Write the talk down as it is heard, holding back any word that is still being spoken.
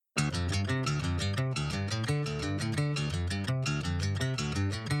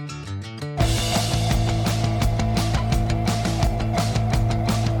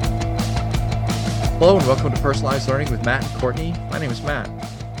Hello and welcome to Personalized Learning with Matt and Courtney. My name is Matt.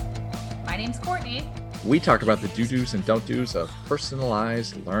 My name's Courtney. We talk about the do-dos and don't-dos of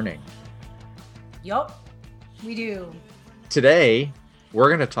personalized learning. Yup, we do. Today, we're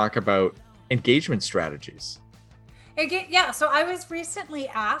going to talk about engagement strategies. Yeah, so I was recently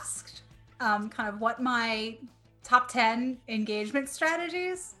asked kind of what my top 10 engagement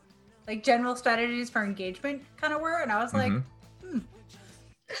strategies, like general strategies for engagement kind of were. And I was like,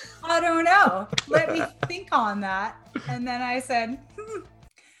 I don't know. Let me think on that. And then I said,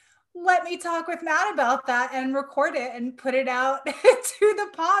 let me talk with Matt about that and record it and put it out to the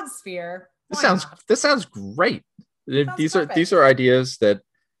pod sphere. This sounds great. These perfect. are ideas that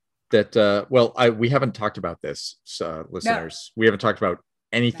we haven't talked about this, listeners. No. We haven't taltalked about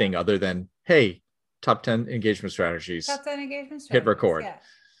anything other than, hey, top 10 engagement strategies. Top 10 engagement strategies. Hit record. Yeah.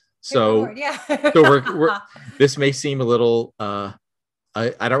 So we're this may seem a little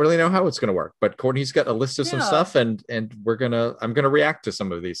I don't really know how it's going to work, but Courtney's got a list of some stuff and I'm going to react to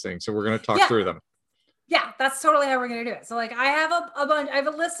some of these things. So we're going to talk through them. Yeah, that's totally how we're going to do it. So like I have a bunch, I have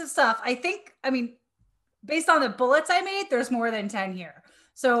a list of stuff. Based on the bullets I made, there's more than 10 here.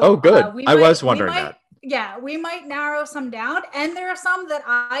 So good. I was wondering that. Yeah, we might narrow some down. And there are some that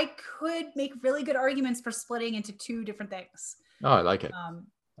I could make really good arguments for splitting into two different things. Oh, I like it.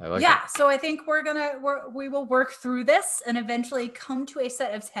 Yeah, so I think we will work through this and eventually come to a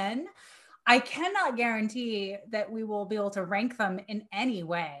set of 10. I cannot guarantee that we will be able to rank them in any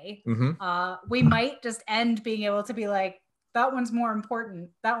way. We might just end being able to be like, that one's more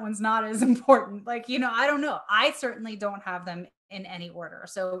important. That one's not as important. Like, I don't know. I certainly don't have them in any order.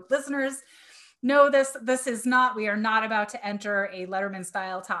 So listeners, know this is not, we are not about to enter a Letterman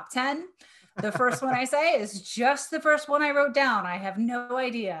style top 10. The first one I say is just the first one I wrote down. I have no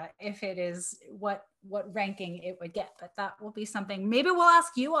idea if it is what ranking it would get, but that will be something. Maybe we'll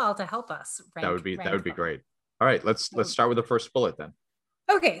ask you all to help us rank. That would be great. All right, let's start with the first bullet then.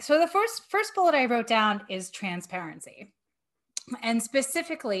 Okay, so the first bullet I wrote down is transparency. And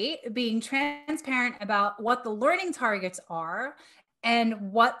specifically being transparent about what the learning targets are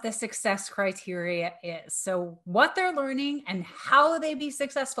and what the success criteria is. So what they're learning and how they be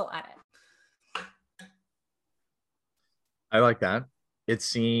successful at it. I like that. It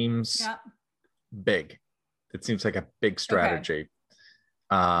seems big. It seems like a big strategy.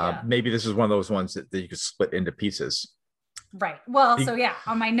 Okay. Maybe this is one of those ones that you could split into pieces. Right. Well, so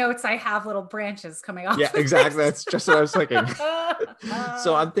on my notes, I have little branches coming off. Yeah, exactly. That's just what I was thinking.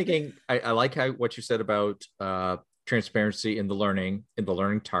 So I'm thinking, I like what you said about transparency in the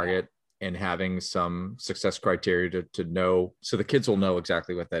learning target and having some success criteria to know, so the kids will know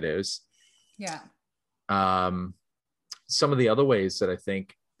exactly what that is. Yeah. Some of the other ways that I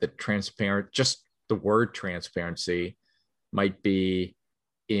think that just the word transparency might be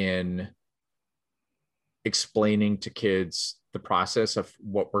in explaining to kids the process of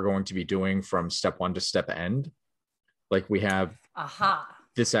what we're going to be doing from step one to step end. Like we have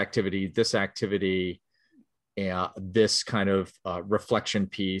this activity, and this kind of reflection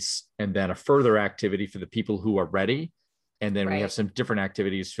piece, and then a further activity for the people who are ready. And then we have some different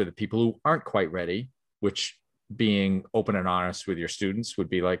activities for the people who aren't quite ready, which being open and honest with your students would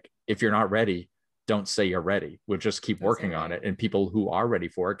be like, if you're not ready, don't say you're ready. We'll just keep working on it. And people who are ready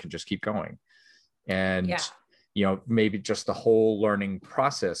for it can just keep going. And, maybe just the whole learning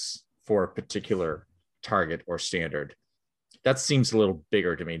process for a particular target or standard. That seems a little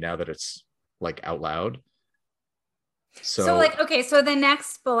bigger to me now that it's like out loud. So the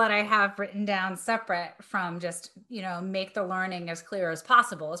next bullet I have written down separate from just, make the learning as clear as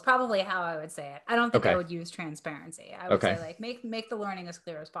possible is probably how I would say it. I don't think I would use transparency. I would say like make the learning as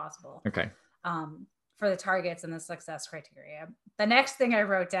clear as possible. Okay. For the targets and the success criteria. The next thing I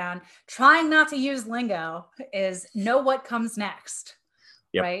wrote down, trying not to use lingo, is know what comes next.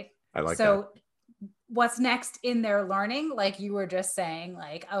 Yep. Right. I like that. So what's next in their learning? Like you were just saying,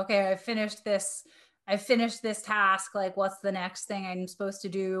 like, okay, I finished this task. Like, what's the next thing I'm supposed to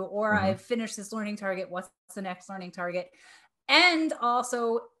do? Or I've finished this learning target. What's the next learning target? And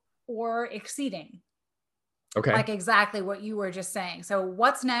also, or exceeding. Okay. Like exactly what you were just saying. So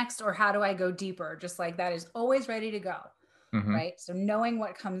what's next, or how do I go deeper? Just like that is always ready to go. Right. So knowing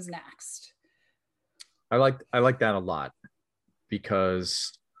what comes next. I like that a lot,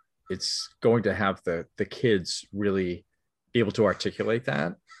 because it's going to have the kids really be able to articulate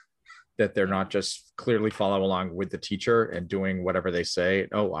that they're not just clearly follow along with the teacher and doing whatever they say.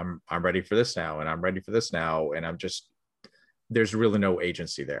 Oh, I'm ready for this now. And I'm ready for this now. And there's really no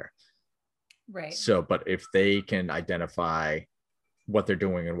agency there. Right. So, but if they can identify what they're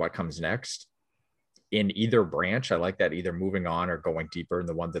doing and what comes next in either branch, I like that, either moving on or going deeper in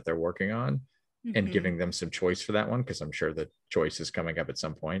the one that they're working on, and giving them some choice for that one, because I'm sure the choice is coming up at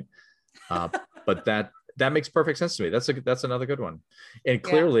some point. But that makes perfect sense to me. That's another good one. And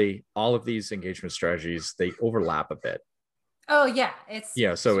clearly all of these engagement strategies, they overlap a bit. Oh yeah.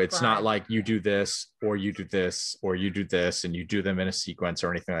 So it's not like you do this or you do this or you do this and you do them in a sequence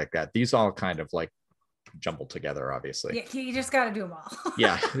or anything like that. These all kind of like jumbled together, obviously. Yeah, you just got to do them all.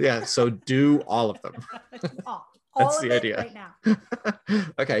 yeah. So do all of them. That's the idea right now.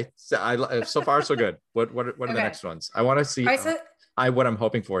 Okay. So far so good. What are the next ones? I want to see. What I'm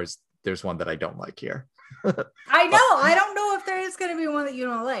hoping for is there's one that I don't like here. I know. I don't know if there is going to be one that you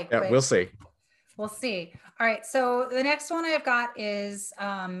don't like. Yeah, we'll see. We'll see. All right. So the next one I've got is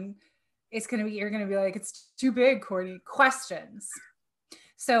it's going to be, you're going to be like, it's too big, Courtney. Questions.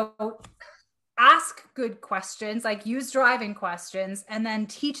 So ask good questions, like use driving questions, and then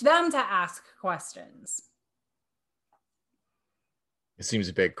teach them to ask questions. It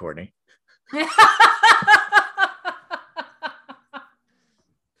seems big, Courtney.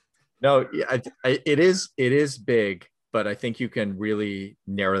 No, it is big, but I think you can really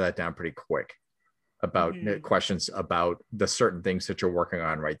narrow that down pretty quick about questions about the certain things that you're working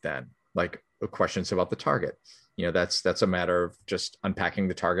on right then, like questions about the target. That's a matter of just unpacking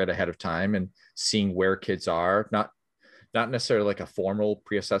the target ahead of time and seeing where kids are, not necessarily like a formal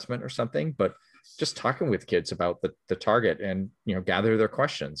pre-assessment or something, but just talking with kids about the target and, gather their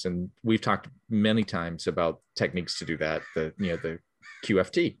questions. And we've talked many times about techniques to do that. The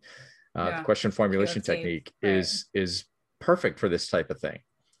QFT, the question formulation QFT technique is perfect for this type of thing.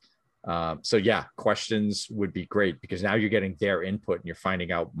 So yeah, questions would be great because now you're getting their input and you're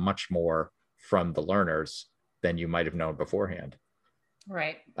finding out much more from the learners than you might have known beforehand.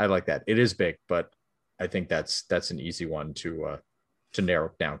 Right. I like that. It is big, but I think that's an easy one to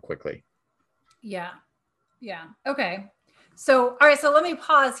narrow down quickly. Yeah. Okay. So, all right. So let me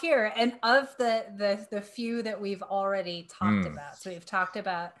pause here. And of the few that we've already talked about, so we've talked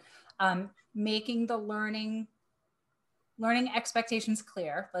about making the learning expectations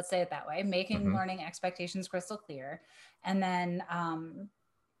clear. Let's say it that way. Making learning expectations crystal clear, and then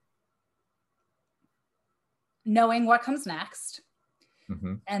knowing what comes next,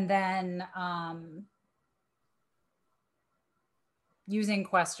 and then using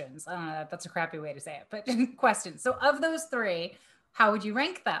questions. That's a crappy way to say it, but questions. So of those three, how would you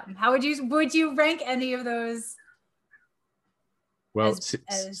rank them? How would you rank any of those? Well,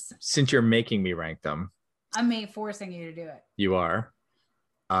 since you're making me rank them, I'm forcing you to do it. You are.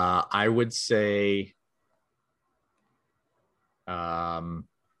 I would say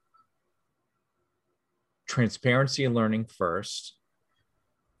transparency and learning first,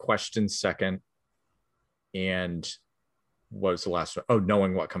 questions second, and what was the last one? Oh,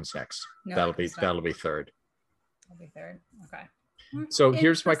 knowing what comes next. That'll be third. That'll be third. Okay. So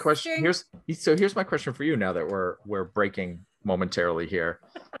here's my question. Here's my question for you now that we're breaking momentarily here.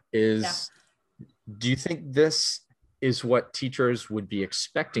 Do you think this is what teachers would be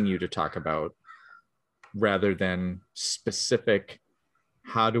expecting you to talk about rather than specific,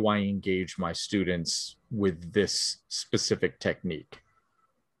 how do I engage my students with this specific technique?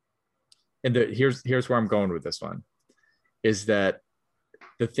 And here's where I'm going with this one, is that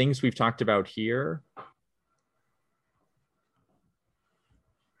the things we've talked about here,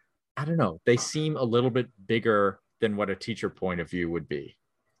 I don't know, they seem a little bit bigger than what a teacher point of view would be.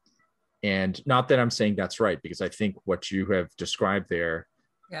 And not that I'm saying that's right, because I think what you have described there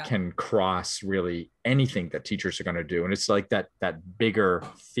can cross really anything that teachers are going to do. And it's like that bigger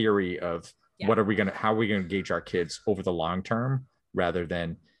theory of how are we going to engage our kids over the long term rather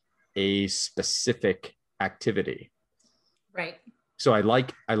than a specific activity. Right. So I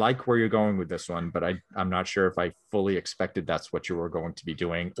like where you're going with this one, but I'm not sure if I fully expected that's what you were going to be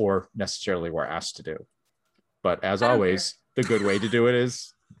doing or necessarily were asked to do. But as always, the good way to do it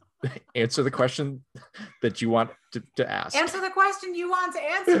is answer the question that you want to ask. Answer the question you want to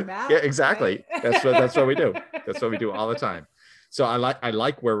answer, Matt. Yeah, exactly. Right? That's what we do. That's what we do all the time. So I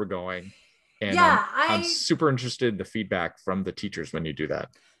like where we're going. And I'm super interested in the feedback from the teachers when you do that.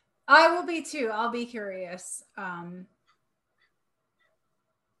 I will be too. I'll be curious.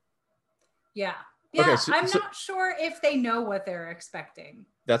 Yeah. Okay, I'm not sure if they know what they're expecting.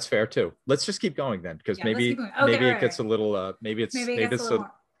 That's fair too. Let's just keep going then, because maybe it gets a little. Maybe it's a little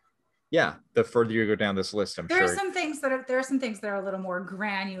more. Yeah, the further you go down this list, there are some things that are a little more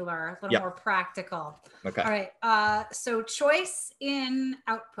granular, a little more practical. Okay. All right. So choice in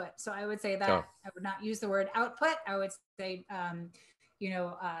output. So I would say that I would not use the word output. I would say,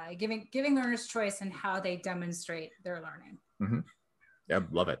 giving learners choice in how they demonstrate their learning. Mm-hmm. Yeah,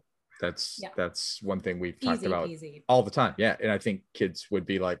 love it. That's one thing we've talked about all the time. Yeah, and I think kids would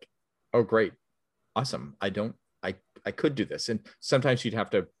be like, "Oh, great! awesome. I could do this. And sometimes you'd have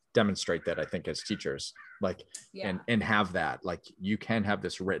to demonstrate that, I think, as teachers, like, and have that, like, you can have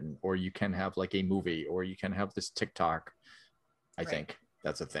this written, or you can have like a movie, or you can have this TikTok. I think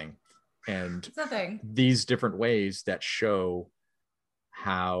that's a thing. And these different ways that show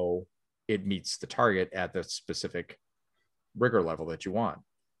how it meets the target at the specific rigor level that you want.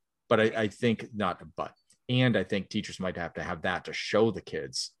 But I think and I think teachers might have to have that to show the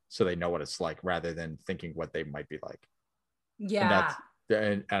kids so they know what it's like, rather than thinking what they might be like. Yeah.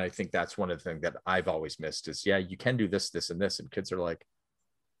 And I think that's one of the things that I've always missed is, you can do this, this, and this. And kids are like,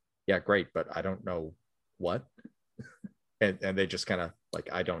 yeah, great, but I don't know what. and they just kind of like,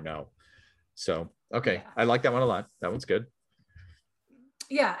 I don't know. So, okay. I like that one a lot. That one's good.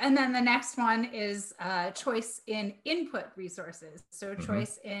 Yeah. And then the next one is choice in input resources. So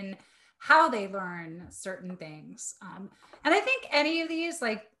choice in how they learn certain things. And I think any of these,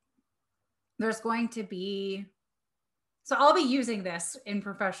 like, there's going to be, so I'll be using this in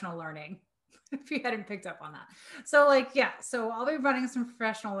professional learning if you hadn't picked up on that. So so I'll be running some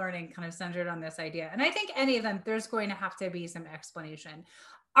professional learning kind of centered on this idea. And I think any of them, there's going to have to be some explanation.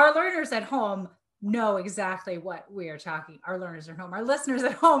 Our learners at home know exactly what we are talking. Our learners at home, our listeners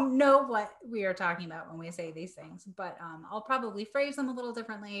at home know what we are talking about when we say these things, but I'll probably phrase them a little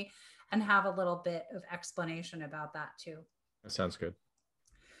differently and have a little bit of explanation about that too. That sounds good.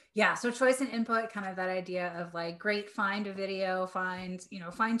 Yeah. So choice and input, kind of that idea of like, great, find a video, find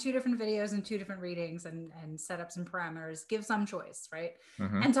 2 different videos and 2 different readings and set up some parameters, give some choice, right?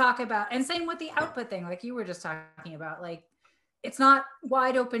 And talk about, and same with the output thing, like you were just talking about, like, it's not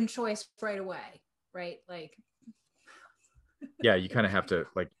wide open choice right away, right? Like, yeah, you kind of have to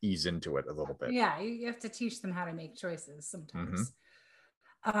like ease into it a little bit. Yeah. You have to teach them how to make choices sometimes.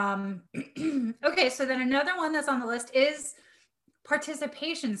 Okay. So then another one that's on the list is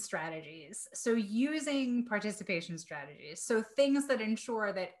participation strategies. So using participation strategies. So things that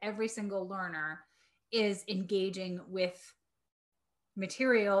ensure that every single learner is engaging with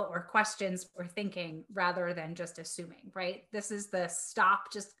material or questions or thinking rather than just assuming, right? This is the stop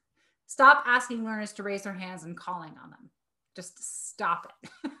asking learners to raise their hands and calling on them. Just stop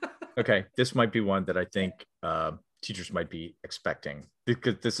it. Okay. This might be one that I think teachers might be expecting,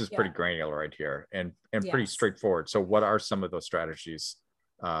 because this is pretty granular right here and pretty straightforward. So what are some of those strategies?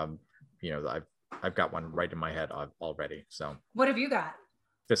 I've got one right in my head already. So what have you got?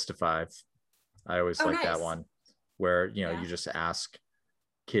 Fist to 5. I always like that one, where, you just ask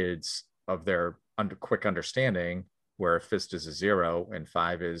kids of their quick understanding, where fist is a 0 and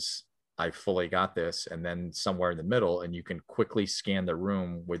 5 is, I fully got this. And then somewhere in the middle, and you can quickly scan the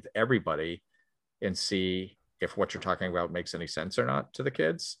room with everybody and see if what you're talking about makes any sense or not to the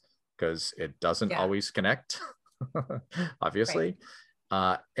kids, because it doesn't always connect, obviously.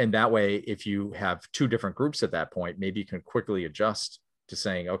 And that way, if you have 2 different groups at that point, maybe you can quickly adjust to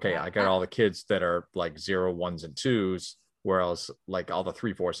saying, okay, I got all the kids that are like 0, 1s, and 2s, whereas like all the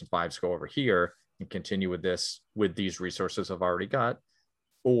 3, 4s, and 5s go over here and continue with this, with these resources I've already got.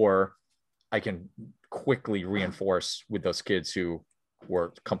 Or I can quickly reinforce with those kids who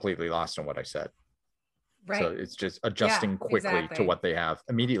were completely lost on what I said. Right. So it's just adjusting quickly to what they have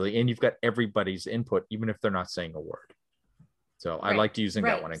immediately. And you've got everybody's input, even if they're not saying a word. So I liked using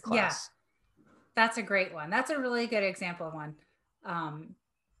that one in class. Yeah. That's a great one. That's a really good example of one.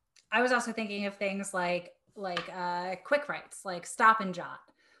 I was also thinking of things like quick writes, like stop and jot,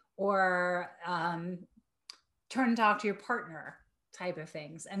 or turn and talk to your partner type of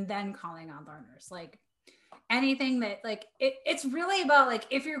things, and then calling on learners. Like anything that, like, it's really about, like,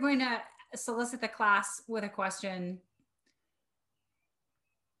 if you're going to solicit the class with a question,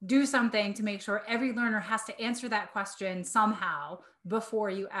 do something to make sure every learner has to answer that question somehow before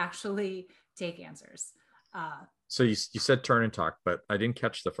you actually take answers. So you said turn and talk, but I didn't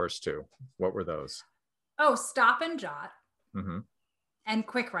catch the first 2. What were those? Oh, stop and jot, and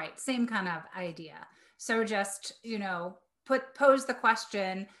quick write, same kind of idea. So just, pose the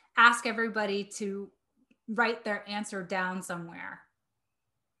question, ask everybody to write their answer down somewhere.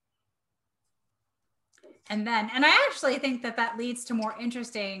 And I actually think that leads to more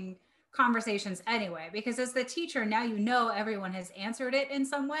interesting conversations anyway, because as the teacher, now everyone has answered it in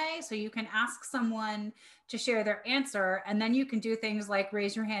some way. So you can ask someone to share their answer, and then you can do things like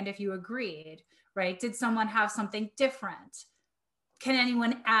raise your hand if you agreed, right? Did someone have something different? Can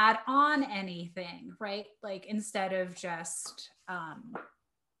anyone add on anything, right? Like, instead of just...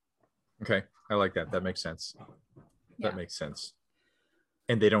 Okay, I like that. That makes sense. That makes sense.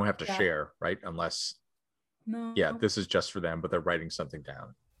 And they don't have to share, right? Unless... No. Yeah, this is just for them, but they're writing something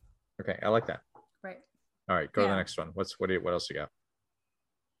down. Okay, I like that. Right. All right, go to the next one. What else you got?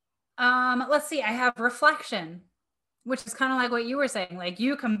 Let's see. I have reflection, which is kind of like what you were saying. Like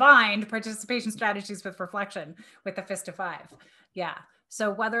you combined participation strategies with reflection with the fist of 5. Yeah.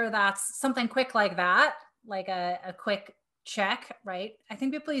 So whether that's something quick like that, like a quick check, right? I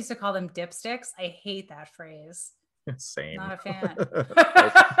think people used to call them dipsticks. I hate that phrase. Same. Not a fan.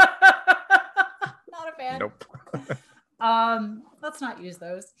 Not a fan. Nope. Let's not use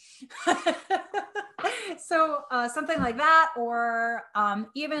those. So something like that, or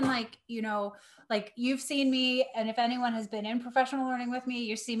even like, you know, like you've seen me, and if anyone has been in professional learning with me,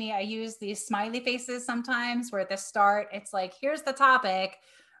 you see me, I use these smiley faces sometimes where at the start, it's like, here's the topic,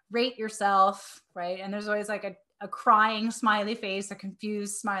 rate yourself, right? And there's always like a crying smiley face, a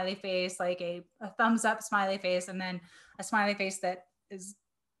confused smiley face, like a thumbs up smiley face, and then a smiley face that is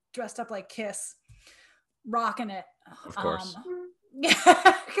dressed up like Kiss, rocking it. Of course.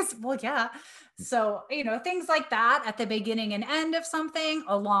 Yeah, because well, yeah. So, you know, things like that at the beginning and end of something,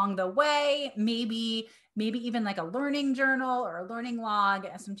 along the way, maybe even like a learning journal or a learning log.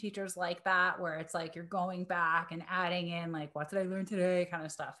 And some teachers like that, where it's like you're going back and adding in like, what did I learn today, kind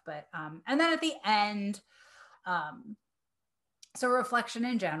of stuff. But and then at the end, so reflection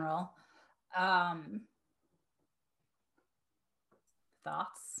in general.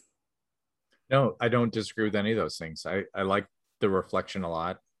 Thoughts? No, I don't disagree with any of those things. I like the reflection a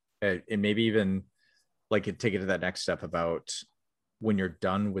lot. And maybe even like take it to that next step about when you're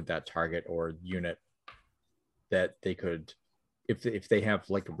done with that target or unit, that they could, if they have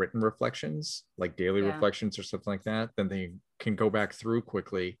like written reflections, like daily reflections or something like that, then they can go back through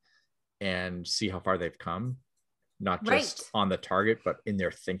quickly and see how far they've come, not just on the target, but in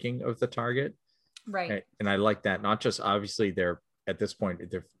their thinking of the target. Right. And I like that. Not just, obviously they're at this point,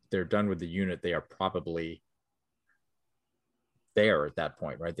 they're done with the unit, they are probably there at that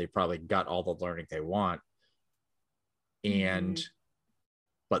point, right? They probably got all the learning they want. And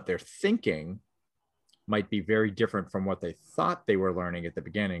but their thinking might be very different from what they thought they were learning at the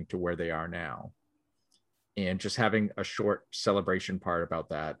beginning to where they are now. And just having a short celebration part about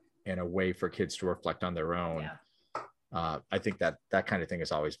that and a way for kids to reflect on their own. I think that kind of thing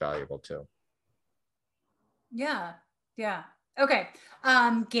is always valuable too. Yeah. Okay.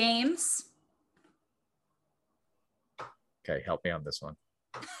 Games. Okay, help me on this one.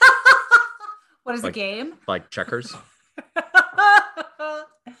 What is a game? Like checkers?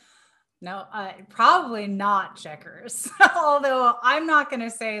 No, probably not checkers. Although I'm not going to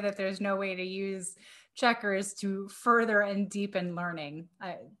say that there's no way to use checkers to further and deepen learning.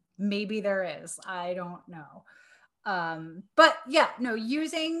 Maybe there is. I don't know. But yeah, no,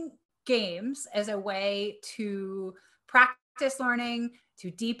 using games as a way to practice learning,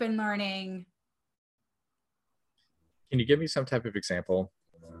 to deepen learning. Can you give me some type of example?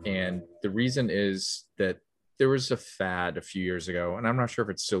 And the reason is that there was a fad a few years ago, and I'm not sure if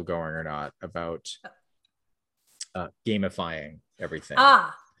it's still going or not, about gamifying everything.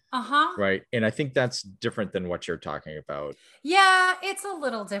 Right. And I think that's different than what you're talking about. Yeah, it's a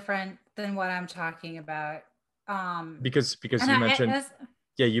little different than what I'm talking about. Because you mentioned,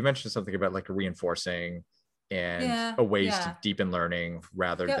 you mentioned something about like reinforcing and ways to deepen learning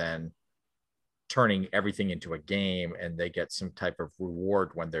rather than turning everything into a game and they get some type of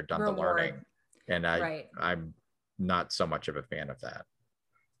reward when they're done the learning. And I'm not so much of a fan of that.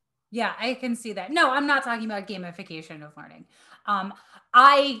 Yeah, I can see that. No, I'm not talking about gamification of learning.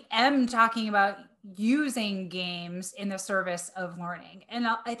 I am talking about using games in the service of learning. And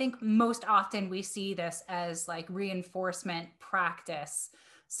I think most often we see this as like reinforcement practice,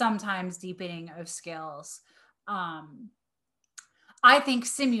 sometimes deepening of skills. I think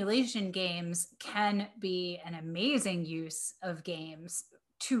simulation games can be an amazing use of games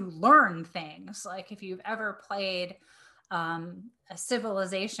to learn things. Like if you've ever played a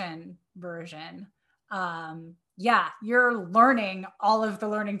Civilization version, you're learning all of the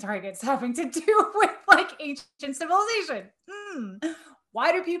learning targets having to do with like ancient civilization.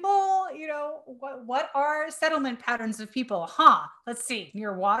 Why do people, what are settlement patterns of people? Let's see,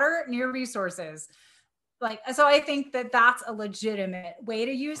 near water, near resources. So I think that that's a legitimate way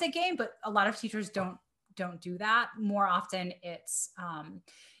to use a game, but a lot of teachers don't do that. More often it's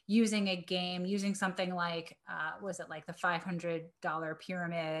using a game, using something like, was it like the $500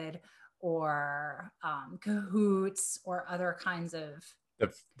 pyramid or Kahoots or other kinds of...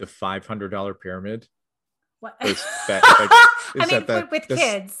 The $500 pyramid? What? With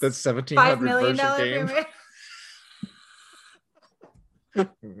kids. The $1,700 version game?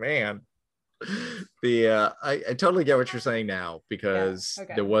 Man. I totally get what you're saying now, because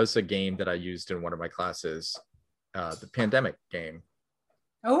there was a game that I used in one of my classes, the pandemic game,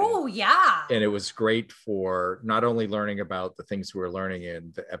 Oh, yeah. And it was great for not only learning about the things we were learning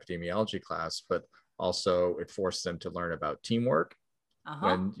in the epidemiology class, but also it forced them to learn about teamwork.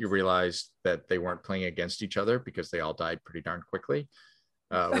 When you realized that they weren't playing against each other because they all died pretty darn quickly.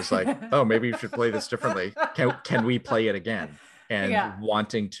 It was like, oh, maybe you should play this differently. Can we play it again? And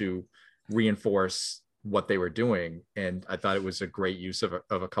wanting to reinforce what they were doing. And I thought it was a great use of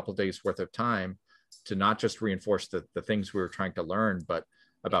a couple of days worth of time to not just reinforce the things we were trying to learn, but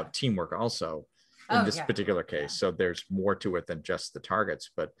about teamwork also in this particular case. So there's more to it than just the targets,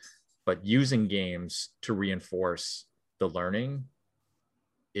 but using games to reinforce the learning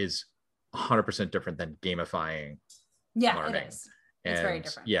is 100% different than gamifying learning. It is. It's very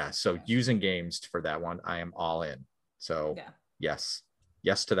different. So using games for that one, I am all in. So yes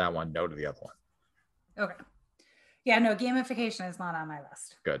to that one, no to the other one. Okay. Yeah, no, gamification is not on my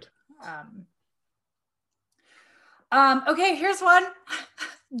list. Good. Okay, here's one.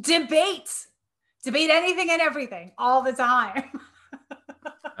 Debate anything and everything all the time.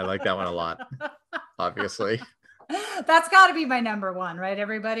 I like that one a lot, obviously. That's got to be my number one, right,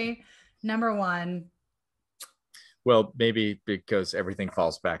 everybody? Number one. Well, maybe because everything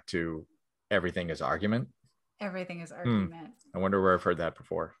falls back to everything is argument. Everything is argument. I wonder where I've heard that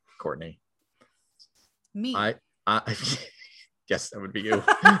before, Courtney. Me. I yes, that would be you.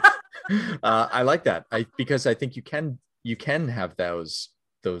 I like that. Because I think you can have those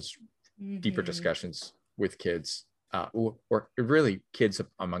deeper discussions with kids, or really kids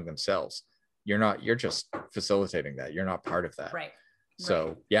among themselves. You're just facilitating that. You're not part of that. Right.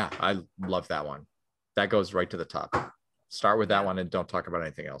 So yeah, I love that one. That goes right to the top. Start with that one and don't talk about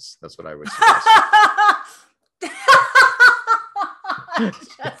anything else. That's what I would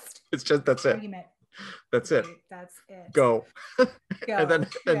suggest. It's just that's it. Argument. That's it. That's it. Go. and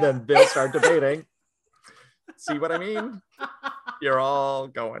then they'll start debating. See what I mean? You're all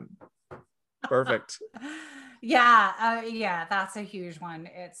going. Perfect. Yeah, that's a huge one.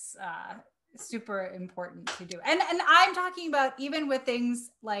 It's super important to do. And I'm talking about even with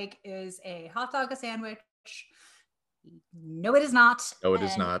things like, is a hot dog a sandwich? No, it is not. No, it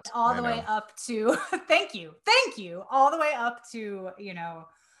is not. All the way up to thank you. All the way up to,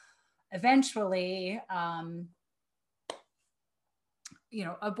 eventually,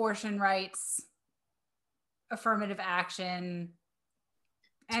 abortion rights, affirmative action,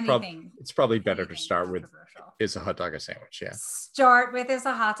 anything. It's probably better to start with is a hot dog a sandwich. Yeah. Start with is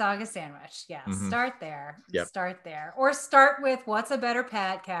a hot dog a sandwich. Yeah. Mm-hmm. Start there. Yep. Start there. Or start with what's a better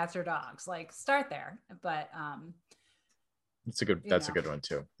pet, cats or dogs? Like start there. But that's a good one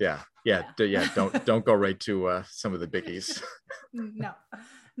too. Yeah. Don't go right to some of the biggies. No,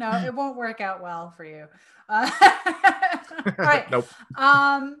 it won't work out well for you. All right. Nope.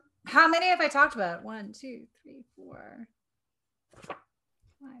 How many have I talked about? 1, 2, 3, 4, 5,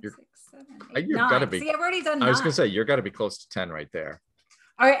 6, 7, 8, you've 9. Got to be. See, I've already done 9. I was going to say you're got to be close to 10 right there.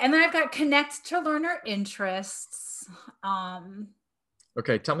 All right, and then I've got connect to learner interests.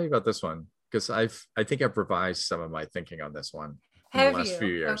 Okay, tell me about this one because I think I've revised some of my thinking on this one in the last few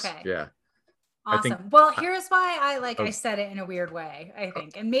years. Okay. Yeah. Awesome. Well, here's why I said it in a weird way, I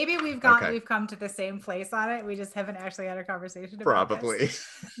think. And maybe we've come to the same place on it. We just haven't actually had a conversation about Probably.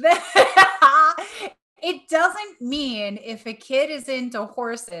 It doesn't mean if a kid is into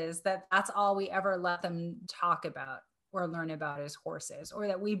horses that's all we ever let them talk about or learn about is horses, or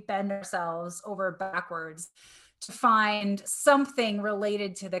that we bend ourselves over backwards to find something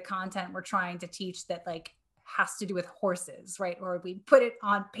related to the content we're trying to teach that has to do with horses, right? Or we put it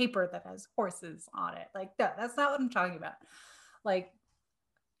on paper that has horses on it. That's not what I'm talking about.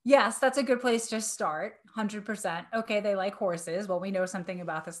 Yes, that's a good place to start. 100%. Okay, they like horses. Well, we know something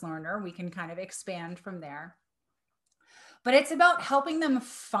about this learner. We can kind of expand from there. But it's about helping them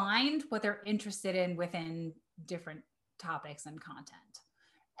find what they're interested in within different topics and content.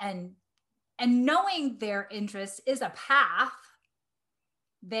 And knowing their interest is a path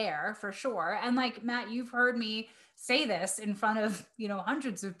there for sure. And Matt, you've heard me say this in front of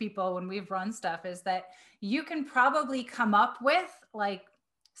hundreds of people when we've run stuff, is that you can probably come up with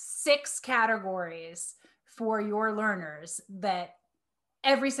 6 categories for your learners that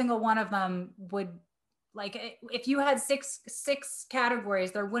every single one of them would if you had six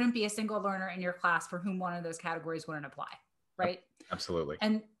categories, there wouldn't be a single learner in your class for whom one of those categories wouldn't apply, right? Absolutely.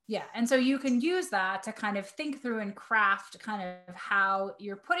 And so you can use that to kind of think through and craft kind of how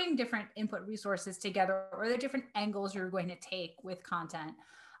you're putting different input resources together, or the different angles you're going to take with content.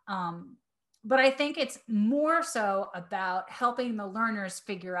 But I think it's more so about helping the learners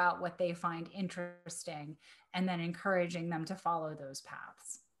figure out what they find interesting and then encouraging them to follow those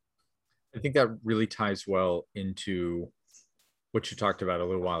paths. I think that really ties well into what you talked about a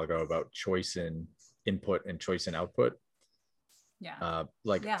little while ago about choice in input and choice in output.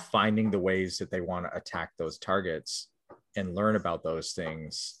 Finding the ways that they want to attack those targets and learn about those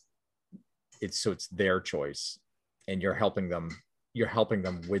things. It's their choice, and you're helping them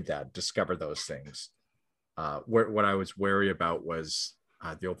with that, discover those things. What I was wary about was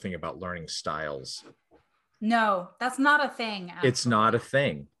the old thing about learning styles. No, that's not a thing. Actually. It's not a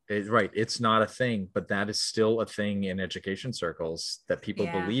thing. Right. It's not a thing, but that is still a thing in education circles that people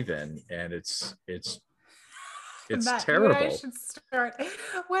believe in. And it's terrible. I should start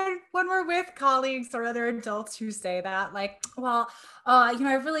when we're with colleagues or other adults who say that, like, well, I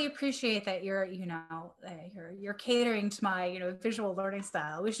really appreciate that you're catering to my, visual learning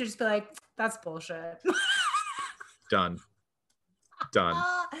style. We should just be like, that's bullshit. Done.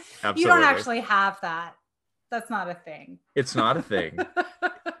 Absolutely. You don't actually have that. That's not a thing. It's not a thing.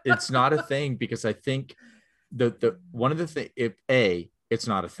 It's not a thing because I think the one of the things, it's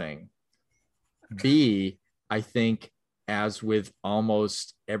not a thing. B, I think, as with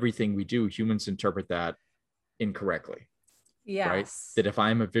almost everything we do, humans interpret that incorrectly. Yes. Right? That if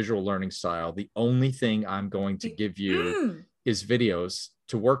I'm a visual learning style, the only thing I'm going to give you is videos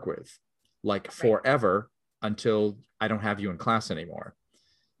to work with, forever, until I don't have you in class anymore.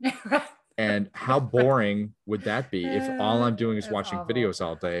 And how boring would that be if all I'm doing is watching videos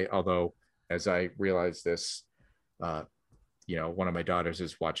all day? Although, as I realize this, one of my daughters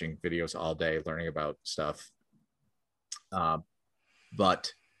is watching videos all day, learning about stuff.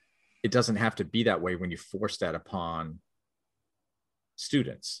 But it doesn't have to be that way when you force that upon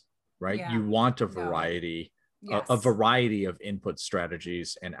students, right? Yeah. You want a variety, a variety of input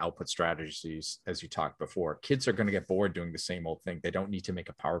strategies and output strategies. As you talked before, kids are going to get bored doing the same old thing. They don't need to make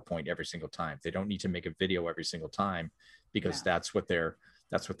a PowerPoint every single time. They don't need to make a video every single time, because that's what their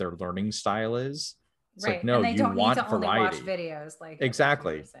learning style is. It's right. Like, no, you want variety. Watch videos,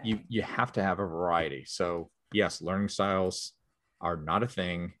 exactly. You have to have a variety. So yes, learning styles are not a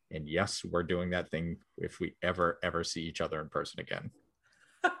thing. And yes, we're doing that thing if we ever see each other in person again.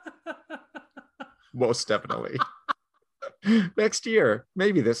 Most definitely. Next year,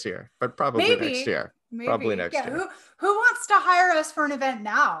 maybe this year, but probably next year. Probably next year. Who wants to hire us for an event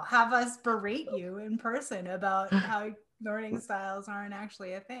now? Have us berate you in person about how learning styles aren't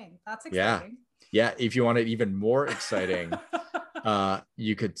actually a thing. That's exciting. Yeah. If you want it even more exciting,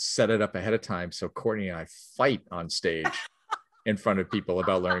 you could set it up ahead of time so Courtney and I fight on stage in front of people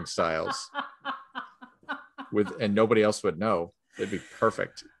about learning styles, and nobody else would know. It'd be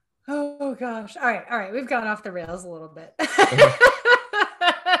perfect. Oh gosh. All right. We've gone off the rails a little bit.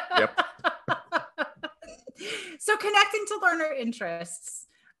 Yep. So connecting to learner interests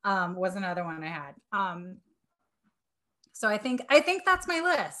was another one I had. So I think that's my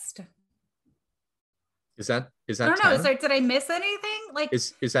list. Is that I don't know. Did I miss anything?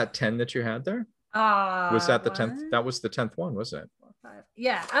 Is that 10 that you had there? Was that the 10th? That was the 10th one, wasn't it? 4, 5.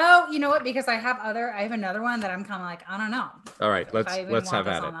 Yeah. Oh, you know what? Because I have another one that I'm kind of like, I don't know. All right, let's have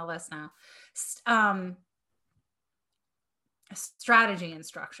at it. On the list now. Strategy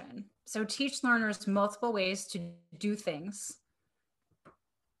instruction. So teach learners multiple ways to do things,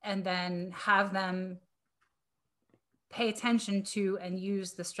 and then have them pay attention to and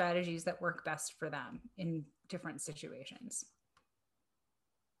use the strategies that work best for them in different situations.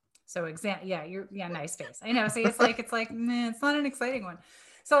 So nice face. I know. See, it's like, man, it's not an exciting one.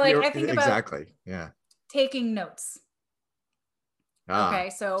 So I think about exactly. Yeah. Taking notes. Okay.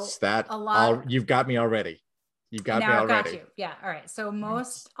 So you've got me already. You've got me already. Got you. Yeah. All right. So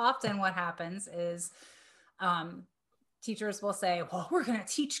most often what happens is, teachers will say, well, we're going to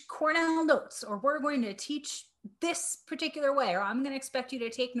teach Cornell notes, or we're going to teach this particular way, or I'm going to expect you to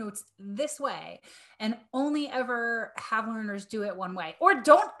take notes this way, and only ever have learners do it one way, or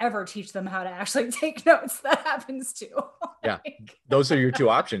don't ever teach them how to actually take notes. That happens too. Yeah. Those are your two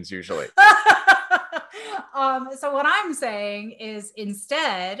options usually. So what I'm saying is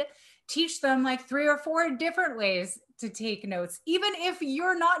instead teach them 3 or 4 different ways to take notes, even if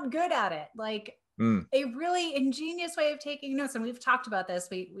you're not good at it. A really ingenious way of taking notes. And we've talked about this.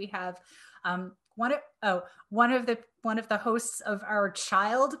 We have, one of the hosts of our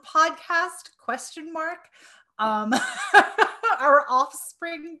child podcast, our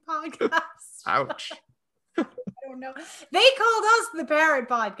offspring podcast. Ouch. I don't know. They called us the parent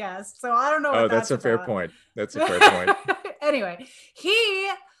podcast, so I don't know. Oh, that's a fair point. Anyway, he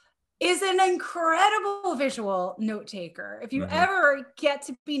is an incredible visual note taker. If you ever get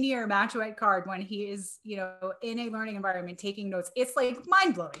to be near Matthew Card when he is, in a learning environment taking notes, it's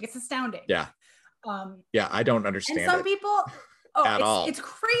mind blowing. It's astounding. Yeah. I don't understand. And some people, at all. It's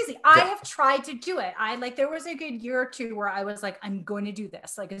crazy. I have tried to do it. There was a good year or two where I was like, I'm going to do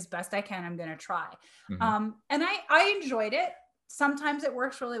this, like as best I can. I'm going to try. And I enjoyed it. Sometimes it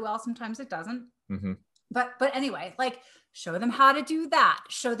works really well. Sometimes it doesn't. But anyway, like show them how to do that.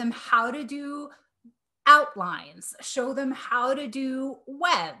 Show them how to do outlines, show them how to do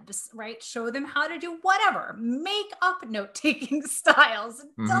webs, right? Show them how to do whatever, make up note-taking styles.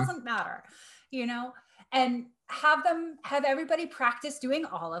 It doesn't matter, you know, and have everybody practice doing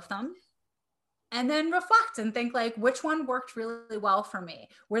all of them and then reflect and think like, which one worked really well for me?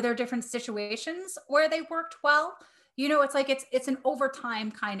 Were there different situations where they worked well? You know, it's like, it's an overtime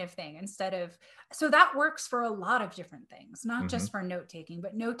kind of thing so that works for a lot of different things, not just for note-taking,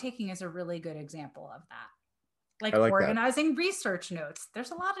 but note-taking is a really good example of that. Like organizing research notes.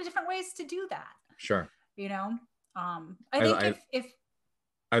 There's a lot of different ways to do that. Sure. You know, I think if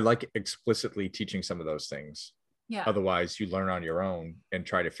I like explicitly teaching some of those things. Yeah. Otherwise you learn on your own and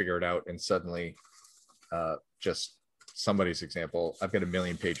try to figure it out. And suddenly just somebody's example, I've got 1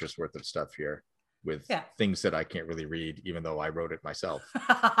 million pages worth of stuff here with things that I can't really read, even though I wrote it myself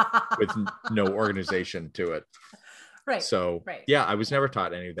with no organization to it. Right. So yeah, I was never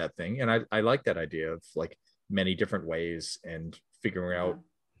taught any of that thing. And I like that idea of like many different ways and figuring out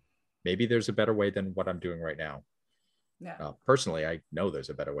maybe there's a better way than what I'm doing right now. Yeah. Personally, I know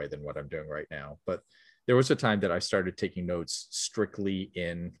there's a better way than what I'm doing right now, but there was a time that I started taking notes strictly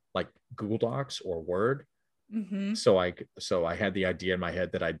in like Google Docs or Word. So I had the idea in my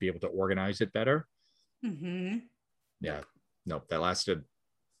head that I'd be able to organize it better. Yeah, no, that lasted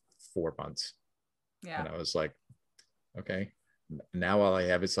 4 months. And I was like, okay, now all I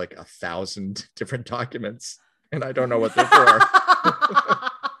have is like 1,000 different documents and I don't know what they're for.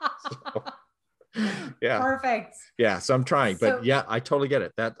 Yeah. Perfect. Yeah. So I'm trying, but yeah, I totally get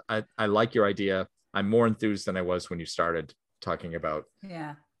it. That I like your idea. I'm more enthused than I was when you started talking about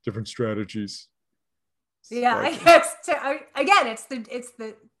different strategies. Yeah, like, I guess again, it's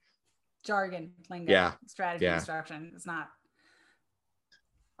the jargon lingo, strategy, instruction. It's not.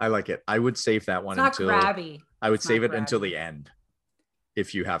 I like it. I would save that one until grabby. I would save it until the end,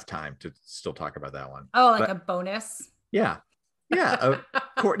 if you have time to still talk about that one. Oh, like a bonus. Yeah,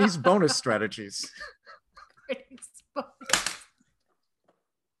 Courtney's bonus strategies.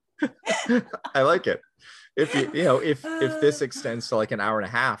 I like it. If if this extends to like an hour and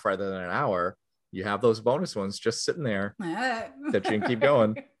a half rather than an hour, you have those bonus ones just sitting there that you can keep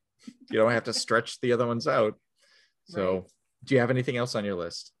going. You don't have to stretch the other ones out. So do you have anything else on your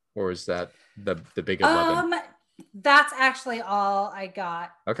list, or is that the big 11? That's actually all I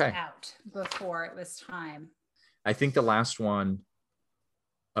got out before it was time. I think the last one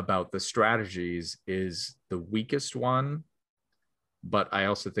about the strategies is the weakest one, but I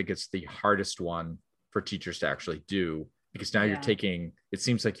also think it's the hardest one for teachers to actually do, because now you're taking, it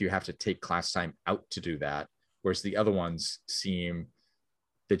seems like you have to take class time out to do that. Whereas the other ones seem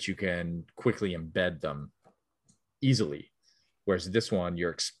that you can quickly embed them easily. Whereas this one,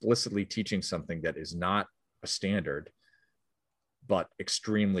 you're explicitly teaching something that is not a standard, but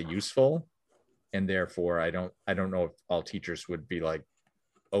extremely useful. And therefore I don't know if all teachers would be like,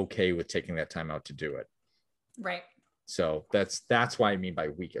 okay with taking that time out to do it. Right. So that's why I mean by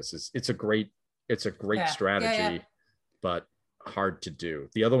weakest. It's a great strategy, but hard to do.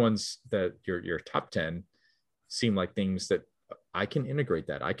 The other ones that your top 10 seem like things that I can integrate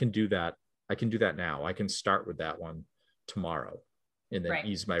that. I can do that. I can do that now. I can start with that one tomorrow and then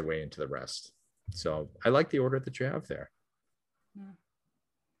ease my way into the rest. So I like the order that you have there. Yeah.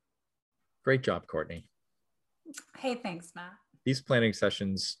 Great job, Courtney. Hey, thanks, Matt. These planning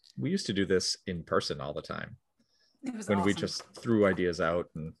sessions, we used to do this in person all the time. It was when awesome. We just threw ideas out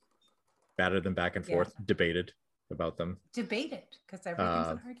and batted them back and forth, debated about them. Debated, because everything's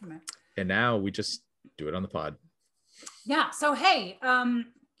an argument. And now we just do it on the pod. Yeah. So, hey,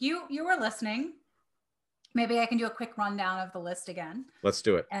 you were listening. Maybe I can do a quick rundown of the list again. Let's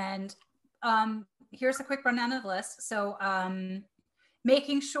do it. And here's a quick rundown of the list. So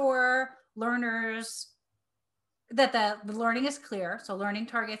making sure learners that the learning is clear. So learning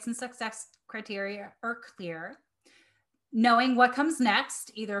targets and success criteria are clear. Knowing what comes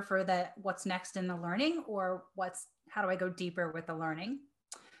next, either for what's next in the learning or how do I go deeper with the learning.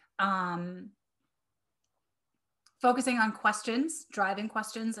 Focusing on questions, driving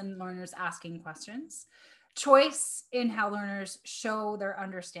questions, and learners asking questions. Choice in how learners show their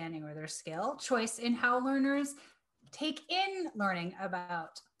understanding or their skill. Choice in how learners take in learning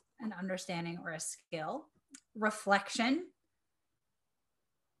about an understanding or a skill. Reflection.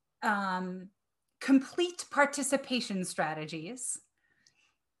 Complete participation strategies.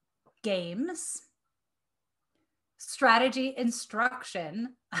 Games. strategy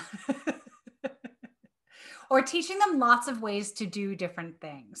instruction, or teaching them lots of ways to do different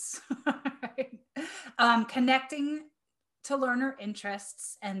things. Right? Connecting to learner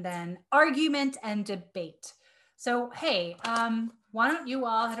interests, and then argument and debate. So, hey, why don't you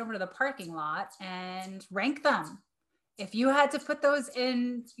all head over to the parking lot and rank them? If you had to put those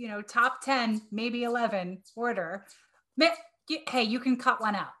in, top 10, maybe 11 order, hey, you can cut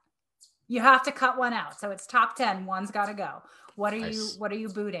one out. You have to cut one out. So it's top 10, one's got to go. What are you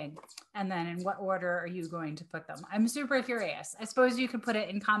booting? And then in what order are you going to put them? I'm super curious. I suppose you can put it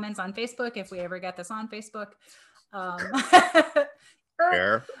in comments on Facebook if we ever get this on Facebook.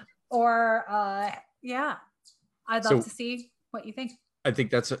 Yeah, I'd love to see what you think. I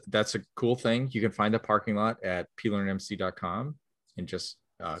think that's a cool thing. You can find a parking lot at plearnmc.com and just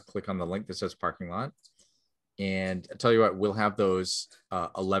click on the link that says parking lot. And I tell you what, we'll have those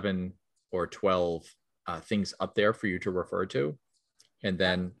 11 or 12 things up there for you to refer to. And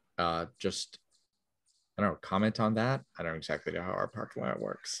then just, I don't know, comment on that. I don't exactly know how our parking lot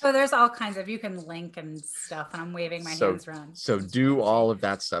works. So there's all kinds of, you can link and stuff, and I'm waving my hands around. So do all of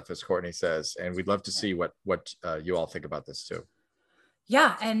that stuff, as Courtney says. And we'd love to see what you all think about this too.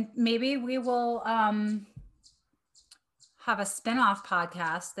 Yeah. And maybe we will have a spin-off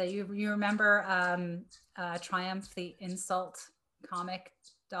podcast that you remember Triumph, the insult comic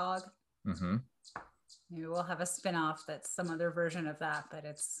dog. Mm-hmm. Maybe we'll have a spin-off that's some other version of that, but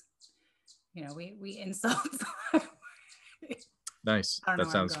it's, we insult. Nice. That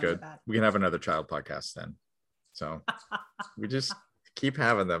sounds good. We can have another child podcast then. So we just keep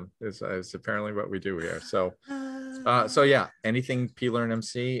having them is apparently what we do here. So yeah, anything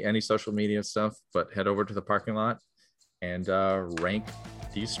pLearnMC, any social media stuff, but head over to the parking lot and rank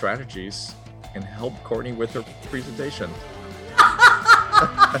these strategies and help Courtney with her presentation.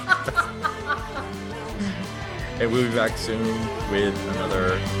 And we'll be back soon with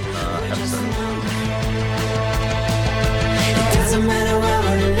another episode.